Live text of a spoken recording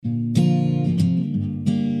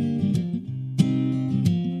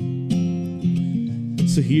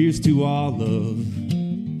So here's to all of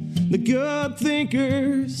the good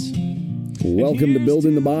thinkers. Welcome to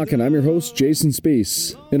Building the Bakken. I'm your host, Jason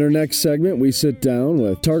Spees. In our next segment, we sit down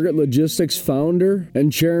with Target Logistics founder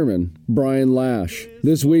and chairman, Brian Lash.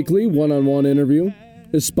 This weekly one-on-one interview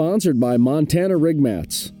is sponsored by Montana Rig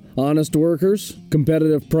Mats. Honest workers,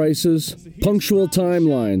 competitive prices, punctual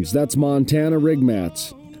timelines. That's Montana Rig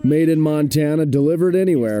Mats. Made in Montana, delivered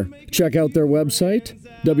anywhere. Check out their website,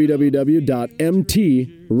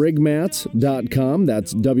 www.mtrigmats.com.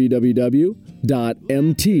 That's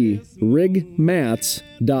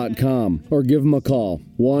www.mtrigmats.com. Or give them a call,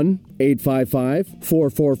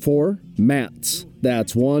 1-855-444-MATS.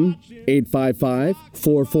 That's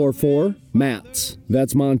 1-855-444-MATS.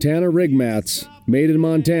 That's Montana Rig Mats. Made in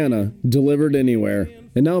Montana, delivered anywhere.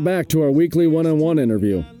 And now back to our weekly one-on-one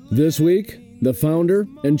interview. This week, the founder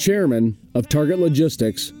and chairman of Target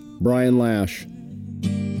Logistics, Brian Lash.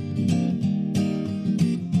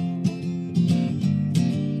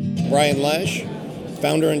 Brian Lash,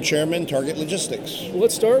 founder and chairman, Target Logistics.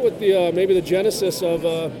 Let's start with the maybe the genesis of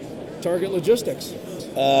Target Logistics.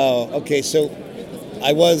 Okay, so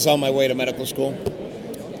I was on my way to medical school,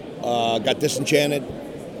 got disenchanted,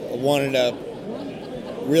 wanted to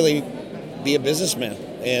really be a businessman,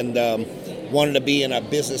 and wanted to be in a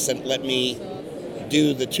business that let me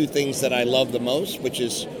do the two things that I love the most, which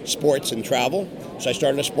is sports and travel. So I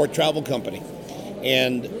started a sport travel company.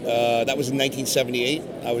 And that was in 1978.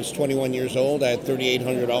 I was 21 years old. I had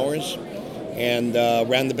 3,800 hours and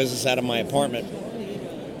ran the business out of my apartment.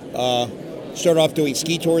 Started off doing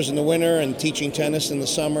ski tours in the winter and teaching tennis in the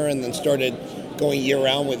summer, and then started going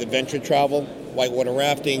year-round with adventure travel, whitewater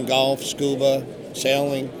rafting, golf, scuba,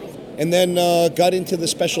 sailing. And then got into the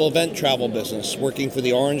special event travel business, working for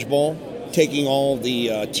the Orange Bowl, taking all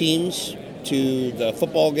the teams to the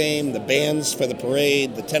football game, the bands for the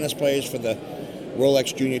parade, the tennis players for the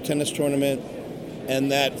Rolex Junior Tennis Tournament.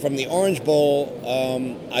 And that from the Orange Bowl,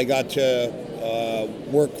 I got to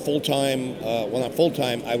work full-time. Well, not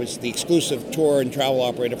full-time. I was the exclusive tour and travel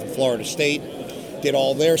operator for Florida State, did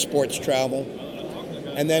all their sports travel.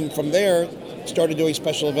 And then from there, started doing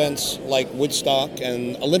special events like Woodstock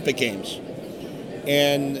and Olympic Games.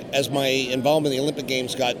 And as my involvement in the Olympic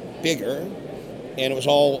Games got bigger, and it was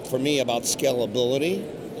all, for me, about scalability,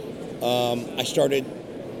 I started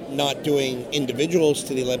not doing individuals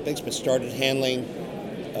to the Olympics, but started handling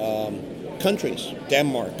countries,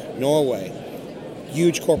 Denmark, Norway,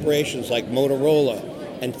 huge corporations like Motorola,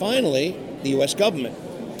 and finally, the U.S. government.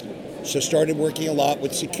 So started working a lot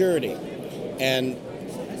with security. And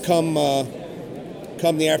come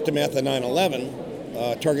the aftermath of 9/11,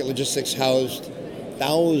 Target Logistics housed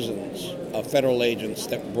thousands of federal agents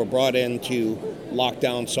that were brought in to lock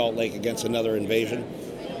down Salt Lake against another invasion.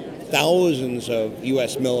 Thousands of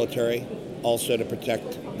U.S. military also to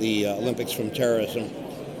protect the Olympics from terrorism.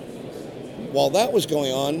 While that was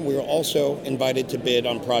going on, we were also invited to bid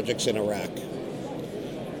on projects in Iraq.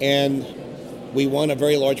 And we won a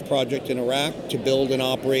very large project in Iraq to build and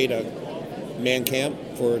operate a man camp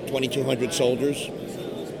for 2,200 soldiers.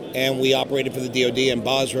 And we operated for the DoD in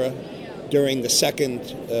Basra during the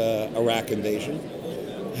second Iraq invasion.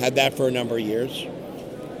 Had that for a number of years.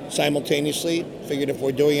 Simultaneously, figured if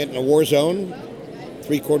we're doing it in a war zone,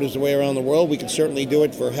 3/4 of the way around the world, we could certainly do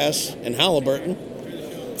it for Hess and Halliburton.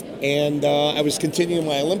 And I was continuing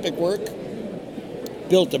my Olympic work,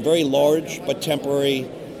 built a very large but temporary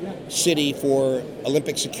city for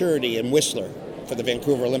Olympic security in Whistler for the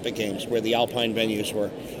Vancouver Olympic Games, where the Alpine venues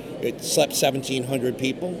were. It slept 1,700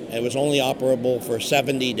 people, and it was only operable for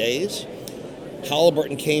 70 days.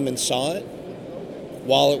 Halliburton came and saw it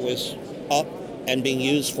while it was up and being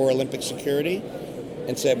used for Olympic security,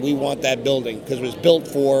 and said, we want that building, because it was built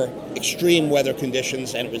for extreme weather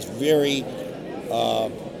conditions, and it was very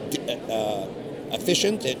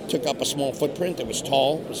efficient. It took up a small footprint. It was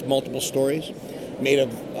tall. It was multiple stories, made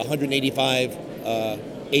of 185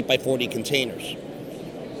 8x40 containers.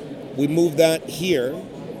 We moved that here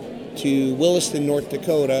to Williston, North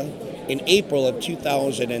Dakota in April of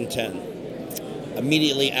 2010,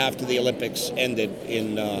 immediately after the Olympics ended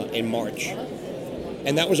in March.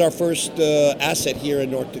 And that was our first asset here in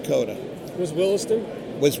North Dakota. Was Williston?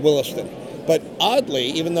 Was Williston. But oddly,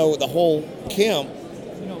 even though the whole camp,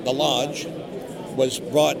 the lodge, was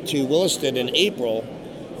brought to Williston in April,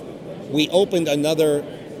 we opened another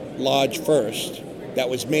lodge first that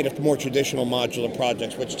was made of more traditional modular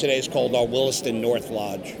projects, which today is called our Williston North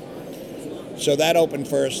Lodge. So that opened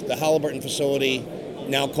first. The Halliburton facility,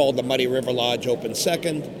 now called the Muddy River Lodge, opened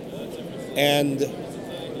second. And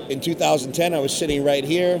in 2010, I was sitting right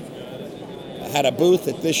here. I had a booth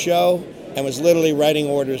at this show, and was literally writing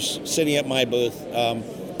orders, sitting at my booth.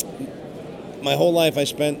 My whole life I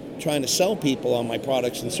spent trying to sell people on my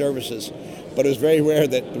products and services, but it was very rare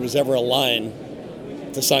that there was ever a line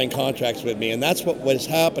to sign contracts with me, and that's what was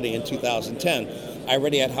happening in 2010. I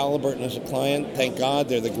already had Halliburton as a client. Thank God,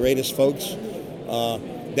 they're the greatest folks.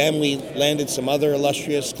 Then we landed some other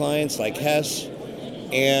illustrious clients like Hess,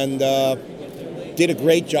 and did a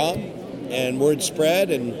great job, and word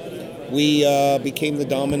spread, and we became the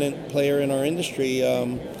dominant player in our industry,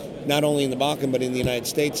 not only in the Bakken but in the United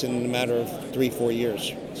States in a matter of 3-4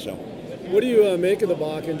 years. So, what do you make of the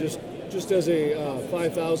Bakken, just as a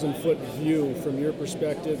 5,000-foot view from your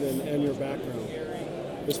perspective and your background?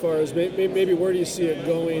 As far as maybe where do you see it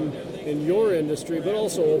going in your industry, but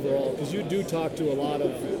also overall, because you do talk to a lot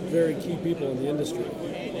of very key people in the industry.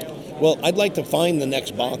 Well, I'd like to find the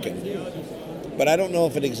next Bakken, but I don't know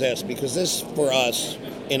if it exists, because this, for us,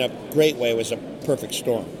 in a great way, was a perfect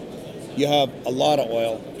storm. You have a lot of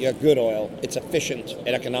oil, you have good oil, it's efficient and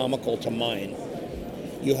economical to mine.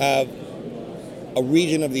 You have a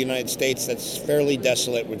region of the United States that's fairly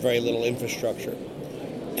desolate with very little infrastructure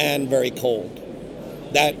and very cold.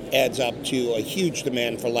 That adds up to a huge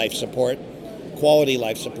demand for life support, quality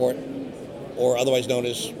life support, or otherwise known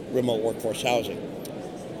as remote workforce housing.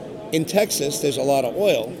 In Texas, there's a lot of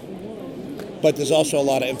oil, but there's also a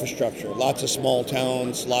lot of infrastructure. Lots of small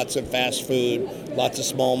towns, lots of fast food, lots of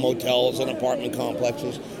small motels and apartment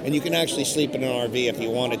complexes, and you can actually sleep in an RV if you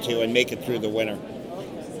wanted to and make it through the winter.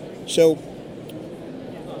 So,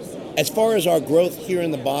 as far as our growth here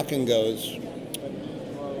in the Bakken goes,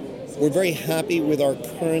 we're very happy with our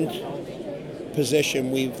current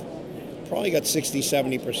position. We've probably got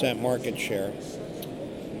 60-70% market share.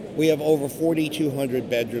 We have over 4,200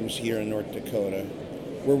 bedrooms here in North Dakota.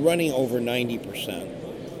 We're running over 90%.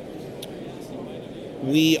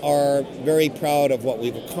 We are very proud of what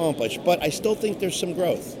we've accomplished, but I still think there's some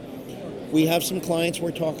growth. We have some clients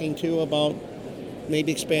we're talking to about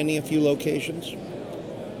maybe expanding a few locations,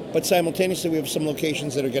 but simultaneously we have some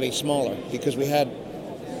locations that are getting smaller, because we had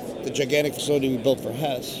the gigantic facility we built for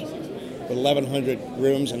Hess with 1,100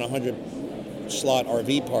 rooms and a 100-slot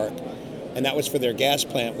RV park, and that was for their gas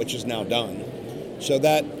plant, which is now done. So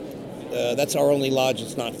that's our only lodge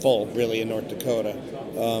that's not full, really, in North Dakota.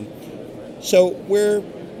 So we're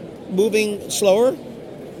moving slower,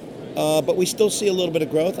 but we still see a little bit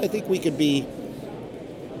of growth. I think we could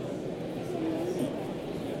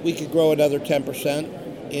grow another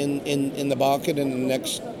 10% in the Bakken in the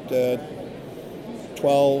next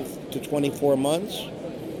 12 to 24 months,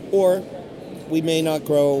 or we may not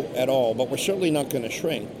grow at all, but we're certainly not going to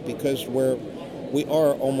shrink, because we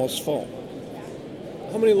are almost full.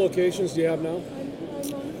 How many locations do you have now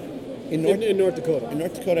in North Dakota? In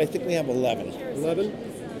North Dakota, I think we have 11. 11?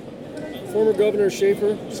 Former Governor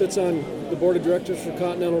Schaefer sits on the board of directors for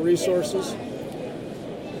Continental Resources.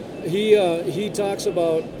 He's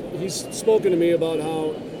spoken to me about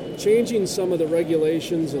how changing some of the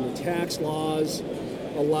regulations and the tax laws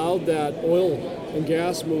allowed that oil and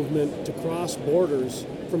gas movement to cross borders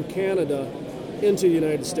from Canada into the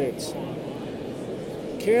United States.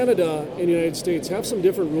 Canada and the United States have some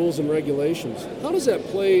different rules and regulations. How does that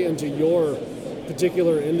play into your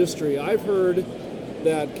particular industry? I've heard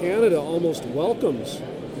that Canada almost welcomes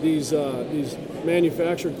these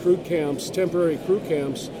manufactured crew camps, temporary crew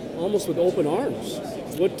camps, almost with open arms.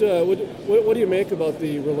 What do you make about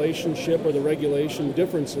the relationship or the regulation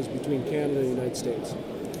differences between Canada and the United States?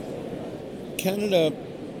 Canada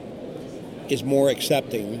is more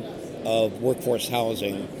accepting of workforce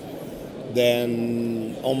housing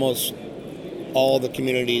than almost all the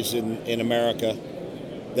communities in America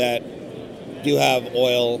that do have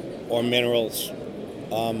oil or minerals.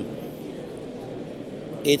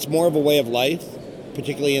 It's more of a way of life,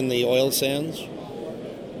 particularly in the oil sands.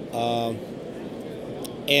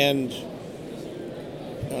 And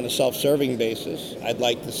on a self-serving basis, I'd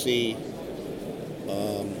like to see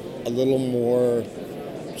a little more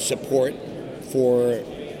support for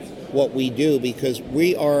what we do, because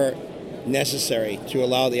we are necessary to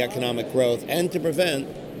allow the economic growth and to prevent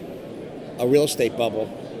a real estate bubble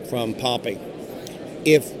from popping.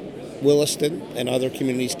 If Williston and other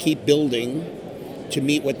communities keep building to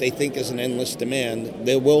meet what they think is an endless demand,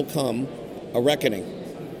 there will come a reckoning.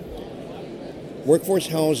 Workforce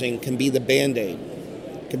housing can be the Band-Aid,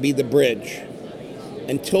 can be the bridge.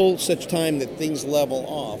 Until such time that things level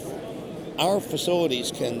off, our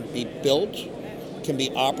facilities can be built, can be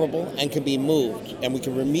operable, and can be moved, and we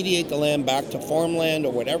can remediate the land back to farmland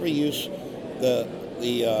or whatever use the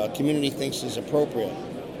community thinks is appropriate.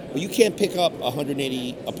 But you can't pick up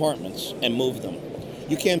 180 apartments and move them.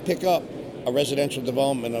 You can't pick up a residential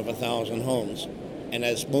development of 1,000 homes. And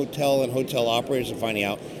as motel and hotel operators are finding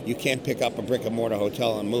out, you can't pick up a brick and mortar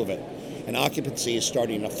hotel and move it. And occupancy is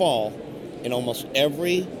starting to fall in almost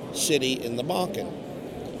every city in the Bakken.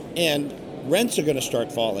 And rents are going to start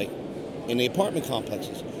falling in the apartment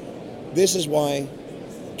complexes. This is why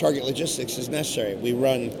Target Logistics is necessary. We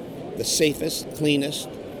run the safest, cleanest,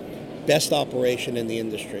 best operation in the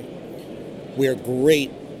industry. We're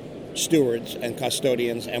great stewards and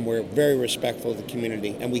custodians, and we're very respectful of the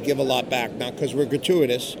community, and we give a lot back, not because we're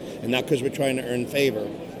gratuitous and not because we're trying to earn favor,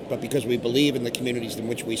 but because we believe in the communities in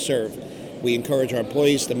which we serve. We encourage our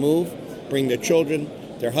employees to move, bring their children,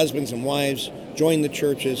 their husbands and wives, join the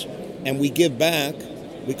churches, and we give back.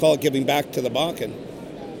 We call it giving back to the Bakken,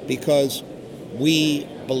 because we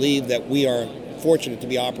believe that we are fortunate to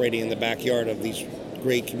be operating in the backyard of these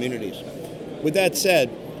great communities. With that said,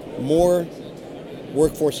 more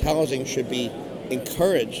workforce housing should be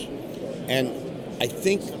encouraged, and I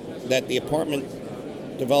think that the apartment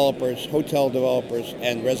developers, hotel developers,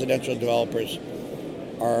 and residential developers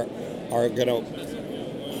are going to,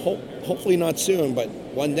 hopefully not soon, but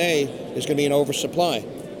one day there's going to be an oversupply,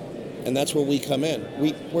 and that's where we come in.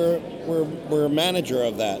 We're a manager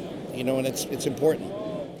of that, and it's important.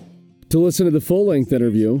 To listen to the full-length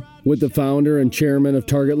interview with the founder and chairman of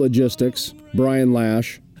Target Logistics, Brian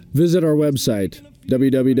Lash, visit our website,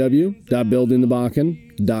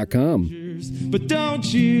 www.buildingthebakken.com. But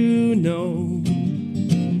don't you know,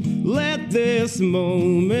 let this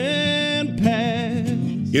moment pass.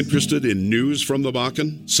 Interested in news from the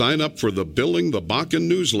Bakken? Sign up for the Building the Bakken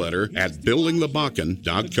newsletter at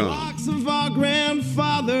buildingthebakken.com. Blocks of our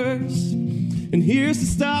grandfathers, and here's to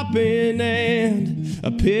stopping and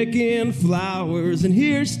a picking flowers, and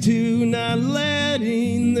here's to not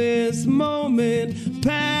letting this moment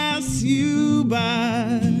pass you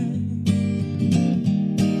by.